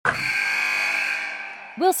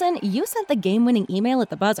Wilson, you sent the game-winning email at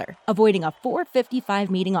the buzzer, avoiding a 4:55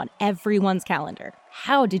 meeting on everyone's calendar.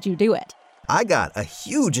 How did you do it? I got a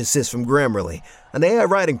huge assist from Grammarly, an AI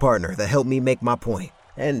writing partner that helped me make my point.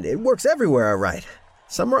 And it works everywhere I write.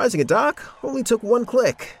 Summarizing a doc only took one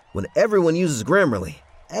click. When everyone uses Grammarly,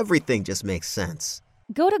 everything just makes sense.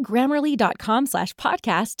 Go to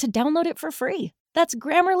Grammarly.com/podcast to download it for free. That's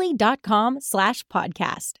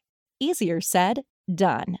Grammarly.com/podcast. Easier said,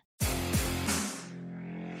 done.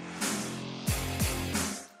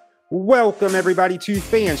 Welcome, everybody, to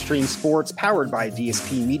FanStream Sports, powered by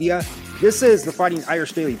DSP Media. This is the Fighting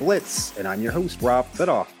Irish Daily Blitz, and I'm your host, Rob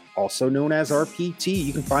Fidoff, also known as RPT.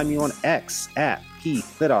 You can find me on X at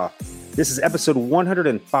PFidoff. This is episode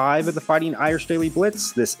 105 of the Fighting Irish Daily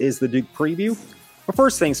Blitz. This is the Duke preview. But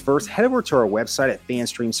first things first, head over to our website at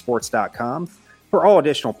fanstreamsports.com for all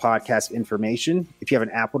additional podcast information. If you have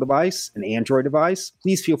an Apple device, an Android device,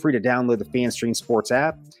 please feel free to download the FanStream Sports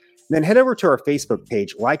app. Then head over to our Facebook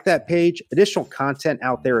page, like that page, additional content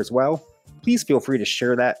out there as well. Please feel free to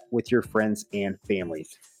share that with your friends and family.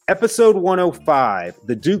 Episode 105,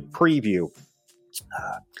 the Duke preview.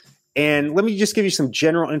 And let me just give you some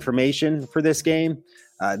general information for this game.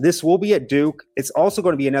 This will be at Duke. It's also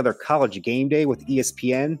going to be another college game day with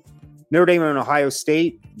ESPN. Notre Dame and Ohio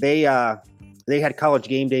State, they had college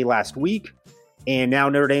game day last week. And now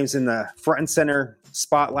Notre Dame's in the front and center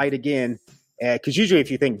spotlight again. Because usually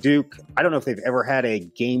if you think Duke, I don't know if they've ever had a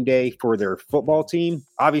game day for their football team,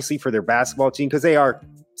 obviously for their basketball team, because they are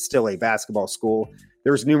still a basketball school.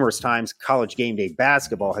 There's numerous times college game day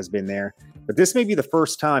basketball has been there, but this may be the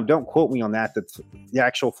first time, don't quote me on that, that the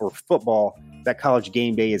actual for football, that college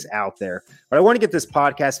game day is out there. But I want to get this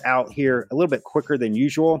podcast out here a little bit quicker than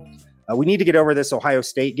usual. We need to get over this Ohio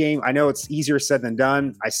State game. I know it's easier said than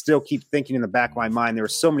done. I still keep thinking in the back of my mind, there were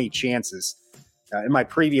so many chances. In my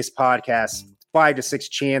previous podcast, 5 to 6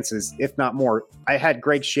 chances, if not more. I had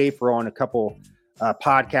Greg Schaefer on a couple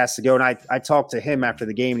podcasts ago, and I talked to him after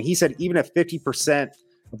the game, and he said even if 50%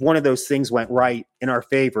 of one of those things went right in our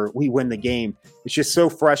favor, we win the game. It's just so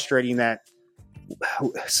frustrating that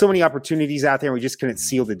so many opportunities out there, and we just couldn't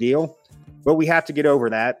seal the deal. But we have to get over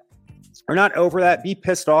that. Or not over that, be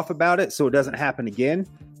pissed off about it so it doesn't happen again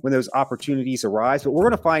when those opportunities arise. But we're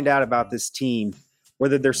going to find out about this team,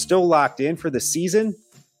 whether they're still locked in for the season,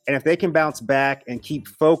 and if they can bounce back and keep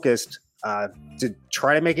focused to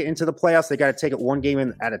try to make it into the playoffs. They got to take it one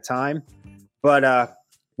game at a time. But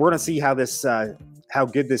we're going to see how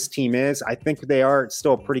good this team is. I think they are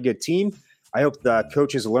still a pretty good team. I hope the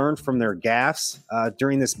coaches learned from their gaffes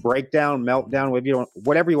during this breakdown, meltdown,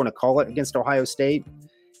 whatever you want to call it, against Ohio State,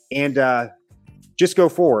 and just go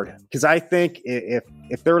forward. Because I think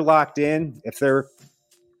if they're locked in, if they're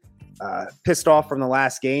pissed off from the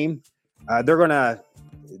last game, they're going to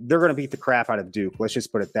beat the crap out of Duke. Let's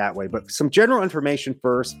just put it that way. But some general information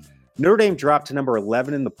first. Notre Dame dropped to number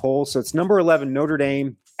 11 in the poll. So it's number 11 Notre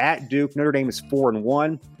Dame at Duke. Notre Dame is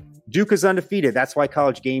 4-1. Duke is undefeated. That's why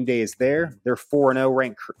College Game Day is there. They're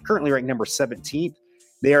 4-0, currently ranked number 17th.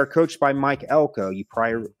 They are coached by Mike Elko. You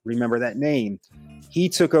probably remember that name. He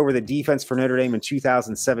took over the defense for Notre Dame in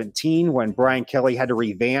 2017 when Brian Kelly had to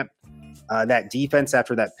revamp that defense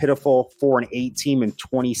after that pitiful 4-8 team in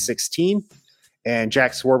 2016. And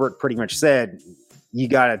Jack Swarbrick pretty much said, you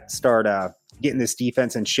got to start getting this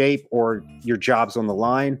defense in shape or your job's on the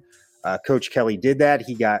line. Coach Kelly did that.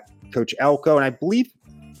 He got Coach Elko, and I believe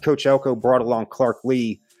Coach Elko brought along Clark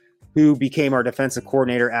Lee, who became our defensive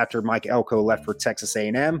coordinator after Mike Elko left for Texas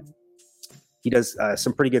A&M. He does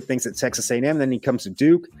some pretty good things at Texas A&M. Then he comes to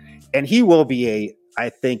Duke, and he will be I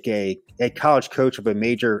think a college coach of a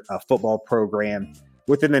major football program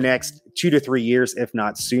within the next 2 to 3 years, if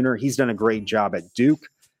not sooner. He's done a great job at Duke.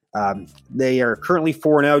 They are currently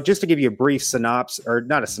 4-0. Just to give you a brief synopsis, or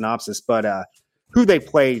not a synopsis, but who they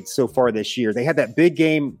played so far this year. They had that big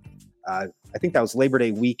game, I think that was Labor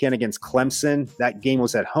Day weekend against Clemson. That game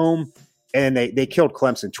was at home, and they killed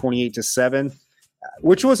Clemson 28-7,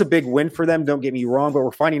 which was a big win for them, don't get me wrong, but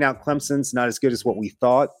we're finding out Clemson's not as good as what we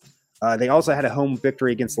thought. They also had a home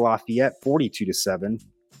victory against Lafayette, 42-7.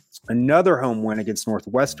 Another home win against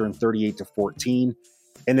Northwestern, 38-14.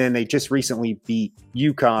 And then they just recently beat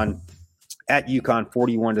UConn at UConn,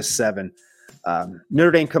 41-7.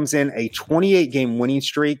 Notre Dame comes in a 28-game winning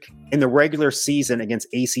streak in the regular season against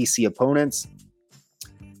ACC opponents.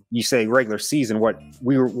 You say regular season, what?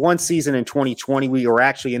 We were one season in 2020. We were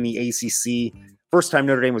actually in the ACC. First time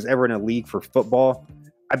Notre Dame was ever in a league for football.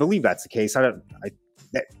 I believe that's the case.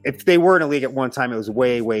 If they were in a league at one time, it was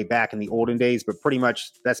way, way back in the olden days, but pretty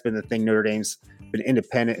much that's been the thing. Notre Dame's been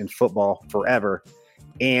independent in football forever.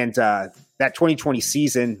 And that 2020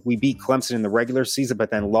 season, we beat Clemson in the regular season,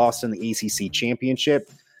 but then lost in the ACC championship.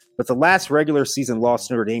 But the last regular season loss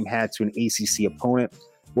Notre Dame had to an ACC opponent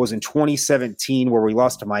was in 2017, where we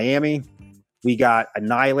lost to Miami. We got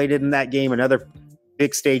annihilated in that game, another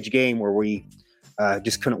big stage game where we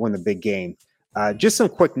just couldn't win the big game. Just some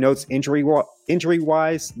quick notes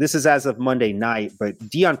injury-wise. This is as of Monday night, but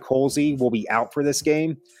Deion Colsey will be out for this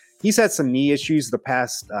game. He's had some knee issues the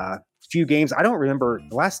past few games. I don't remember.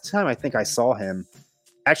 The last time I think I saw him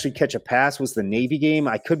actually catch a pass was the Navy game.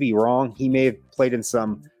 I could be wrong. He may have played in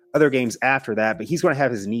some other games after that, but he's going to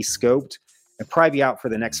have his knee scoped and probably be out for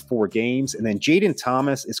the next 4 games. And then Jaden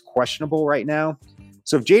Thomas is questionable right now.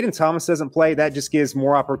 So if Jaden Thomas doesn't play, that just gives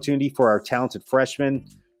more opportunity for our talented freshmen,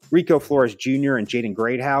 Rico Flores Jr. and Jaden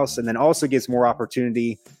Greathouse, and then also gives more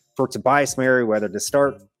opportunity for Tobias Merriweather to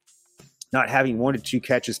start not having 1 to 2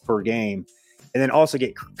 catches per game, and then also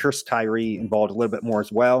get Chris Tyree involved a little bit more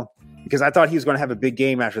as well, because I thought he was going to have a big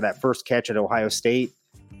game after that first catch at Ohio State,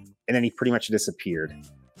 and then he pretty much disappeared.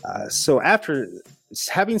 So after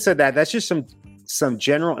having said that, that's just some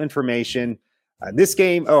general information. This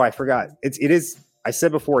game, I forgot. It is. I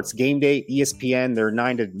said before, it's game day, ESPN, their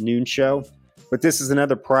 9 to noon show, but this is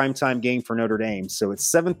another primetime game for Notre Dame. So it's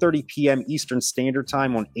 7:30 p.m. Eastern Standard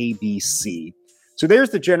Time on ABC. So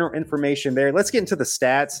there's the general information there. Let's get into the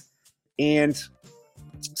stats. And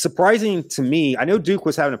surprising to me, I know Duke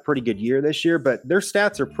was having a pretty good year this year, but their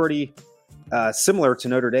stats are pretty similar to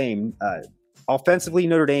Notre Dame. Offensively,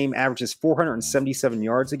 Notre Dame averages 477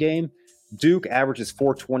 yards a game. Duke averages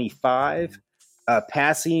 425.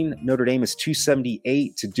 Passing, Notre Dame is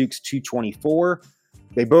 278 to Duke's 224.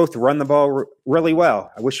 They both run the ball really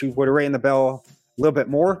well. I wish we would have ran the ball a little bit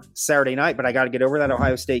more Saturday night, but I got to get over that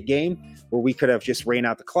Ohio State game where we could have just ran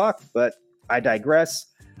out the clock, but I digress.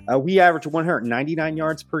 We average 199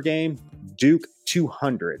 yards per game. Duke,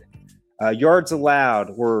 200. Yards allowed,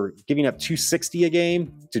 we're giving up 260 a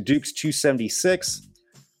game to Duke's 276.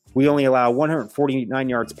 We only allow 149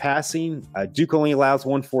 yards passing. Duke only allows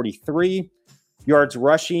 143. Yards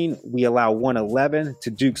rushing, we allow 111 to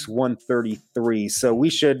Duke's 133. So we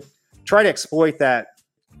should try to exploit that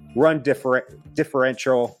run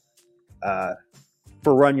differential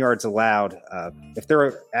for run yards allowed. If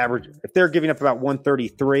they're giving up about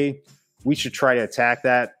 133, we should try to attack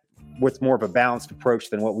that with more of a balanced approach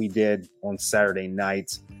than what we did on Saturday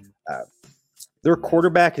night. Their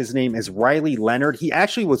quarterback, his name is Riley Leonard. He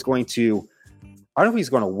actually was going to, I don't know if he's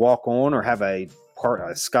going to walk on or have a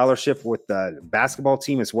scholarship with the basketball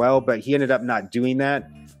team as well, but he ended up not doing that.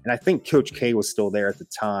 And I think Coach K was still there at the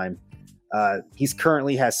time. He's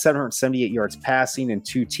currently has 778 yards passing and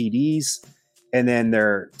 2 TDs. And then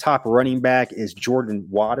their top running back is Jordan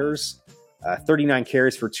Waters, 39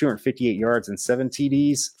 carries for 258 yards and 7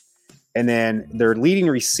 TDs. And then their leading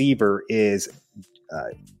receiver is,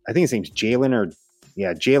 I think his name's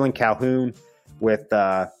Jalen Calhoun, with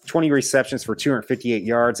 20 receptions for 258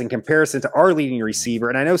 yards in comparison to our leading receiver.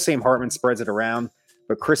 And I know Sam Hartman spreads it around,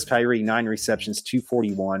 but Chris Tyree, 9 receptions,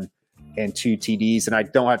 241 and 2 TDs. And I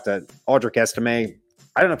don't have to, Aldrich Estime,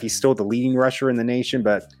 I don't know if he's still the leading rusher in the nation,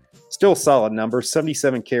 but still solid numbers,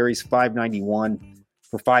 77 carries, 591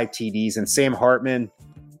 for 5 TDs. And Sam Hartman,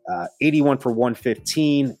 81 for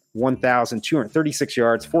 115, 1,236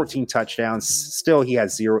 yards, 14 touchdowns. Still, he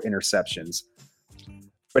has 0 interceptions.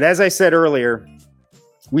 But as I said earlier,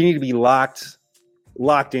 we need to be locked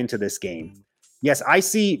into this game. Yes,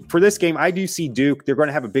 for this game, I do see Duke. They're going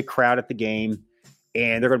to have a big crowd at the game,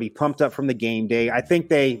 and they're going to be pumped up from the game day. I think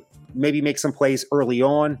they maybe make some plays early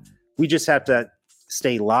on. We just have to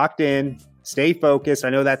stay locked in, stay focused. I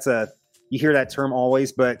know you hear that term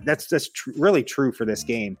always, but that's really true for this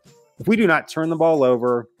game. If we do not turn the ball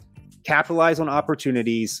over, capitalize on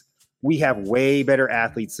opportunities, we have way better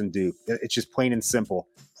athletes than Duke. It's just plain and simple.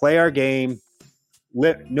 Play our game,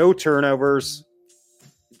 no turnovers,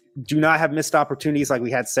 do not have missed opportunities like we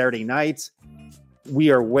had Saturday night. We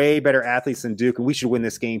are way better athletes than Duke, and we should win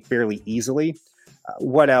this game fairly easily.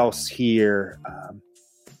 What else here? I'm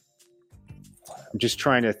just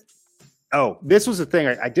trying to... Oh, this was the thing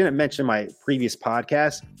I didn't mention in my previous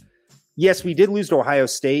podcast. Yes, we did lose to Ohio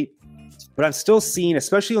State, but I'm still seeing,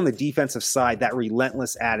 especially on the defensive side, that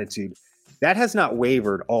relentless attitude. That has not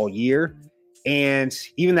wavered all year. And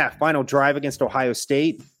even that final drive against Ohio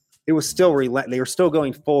State, it was still they were still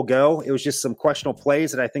going full go. It was just some questionable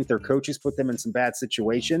plays that I think their coaches put them in some bad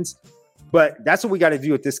situations. But that's what we got to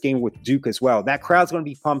do with this game with Duke as well. That crowd's going to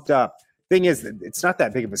be pumped up. Thing is, it's not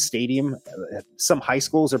that big of a stadium. Some high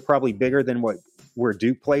schools are probably bigger than where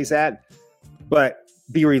Duke plays at. But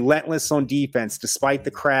be relentless on defense despite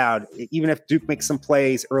the crowd. Even if Duke makes some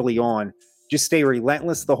plays early on, Just stay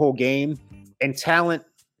relentless the whole game, and talent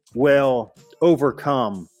will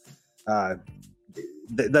overcome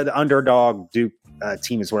the underdog Duke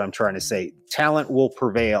team is what I'm trying to say. Talent will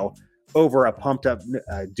prevail over a pumped up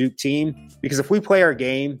Duke team, because if we play our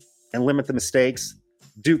game and limit the mistakes,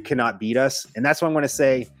 Duke cannot beat us. And that's what I'm going to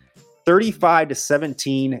say.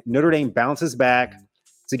 35-17, Notre Dame bounces back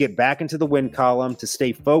to get back into the win column, to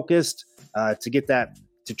stay focused,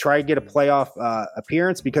 to try to get a playoff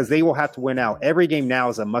appearance, because they will have to win out. Every game now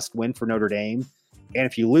is a must win for Notre Dame. And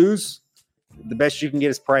if you lose, the best you can get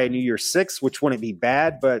is probably a New Year's 6, which wouldn't be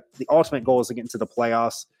bad, but the ultimate goal is to get into the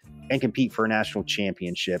playoffs and compete for a national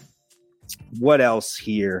championship. What else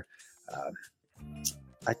here?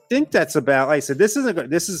 I think that's about, like I said, this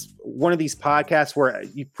is one of these podcasts where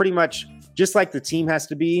you pretty much, just like the team has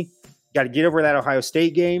to be, got to get over that Ohio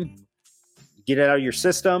State game, get it out of your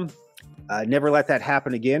system. Never let that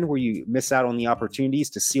happen again, where you miss out on the opportunities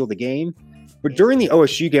to seal the game. But during the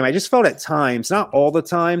OSU game, I just felt at times, not all the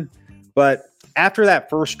time, but after that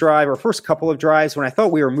first drive or first couple of drives, when I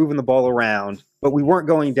thought we were moving the ball around, but we weren't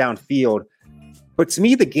going downfield. But to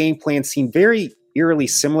me, the game plan seemed very eerily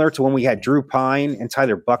similar to when we had Drew Pine and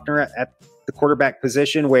Tyler Buckner at the quarterback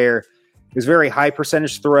position, where it was very high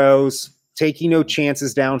percentage throws, taking no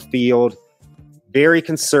chances downfield, very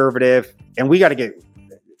conservative. And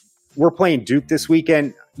we're playing Duke this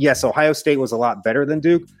weekend. Yes, Ohio State was a lot better than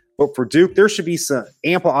Duke, but for Duke, there should be some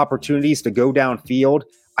ample opportunities to go downfield.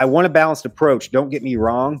 I want a balanced approach. Don't get me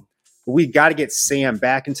wrong. But we got to get Sam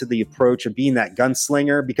back into the approach of being that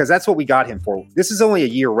gunslinger, because that's what we got him for. This is only a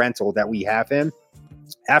year rental that we have him.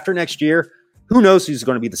 After next year, who knows who's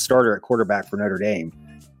going to be the starter at quarterback for Notre Dame?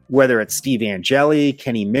 Whether it's Steve Angeli,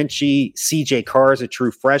 Kenny Minchie, CJ Carr is a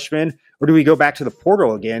true freshman, or do we go back to the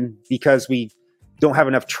portal again because we don't have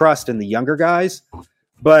enough trust in the younger guys?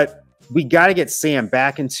 But we got to get Sam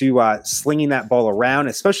back into slinging that ball around,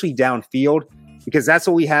 especially downfield, because that's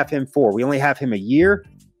what we have him for. We only have him a year.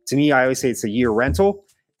 To me, I always say it's a year rental,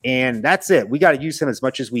 and that's it. We got to use him as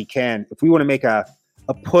much as we can if we want to make a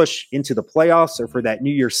push into the playoffs, or for that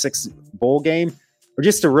New Year's 6 bowl game, or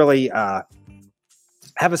just to really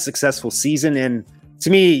have a successful season. And to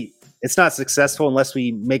me, it's not successful unless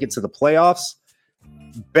we make it to the playoffs.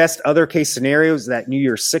 Best other case scenario is that New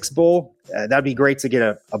Year's 6 bowl. That'd be great to get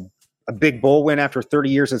a big bowl win after 30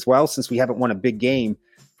 years as well, since we haven't won a big game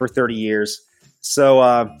for 30 years.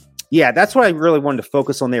 So, yeah, that's what I really wanted to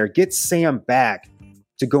focus on there. Get Sam back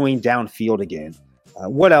to going downfield again.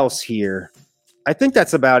 What else here? I think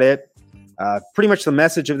that's about it. Pretty much the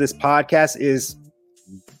message of this podcast is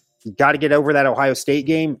you got to get over that Ohio State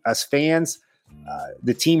game. Us fans,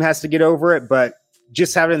 the team has to get over it, but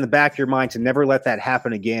just have it in the back of your mind to never let that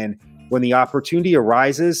happen again. When the opportunity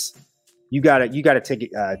arises, you got to take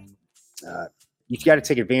it. You got to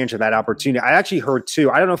take advantage of that opportunity. I actually heard too,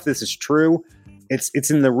 I don't know if this is true.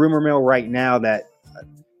 It's in the rumor mill right now that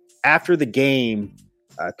after the game,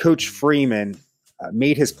 Coach Freeman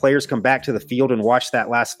made his players come back to the field and watch that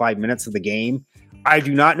last 5 minutes of the game. I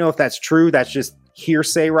do not know if that's true. That's just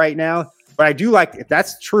hearsay right now. But I do like, if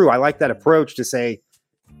that's true, I like that approach to say,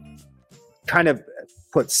 kind of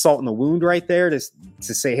put salt in the wound right there to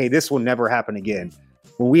say, hey, this will never happen again.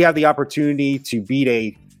 When we have the opportunity to beat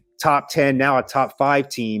a top 10, now a top 5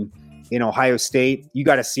 team in Ohio State, you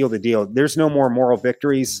got to seal the deal. There's no more moral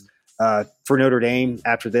victories for Notre Dame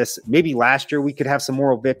after this. Maybe last year we could have some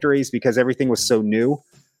moral victories because everything was so new.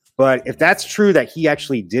 But if that's true that he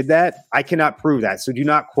actually did that, I cannot prove that. So do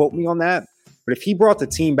not quote me on that. But if he brought the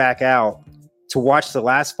team back out to watch the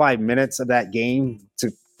last 5 minutes of that game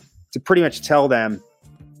to pretty much tell them,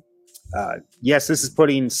 yes, this is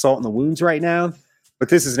putting salt in the wounds right now, but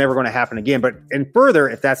this is never going to happen again. And further,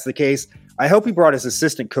 if that's the case, I hope he brought his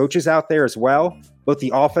assistant coaches out there as well, both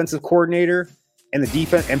the offensive coordinator and the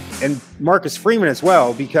defense, and Marcus Freeman as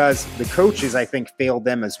well, because the coaches, I think, failed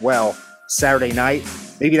them as well Saturday night.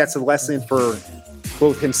 Maybe that's a lesson for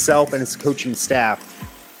both himself and his coaching staff.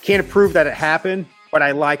 Can't prove that it happened, but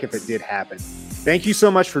I like if it did happen. Thank you so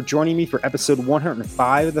much for joining me for episode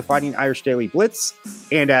 105 of the Fighting Irish Daily Blitz.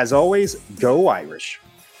 And as always, go Irish.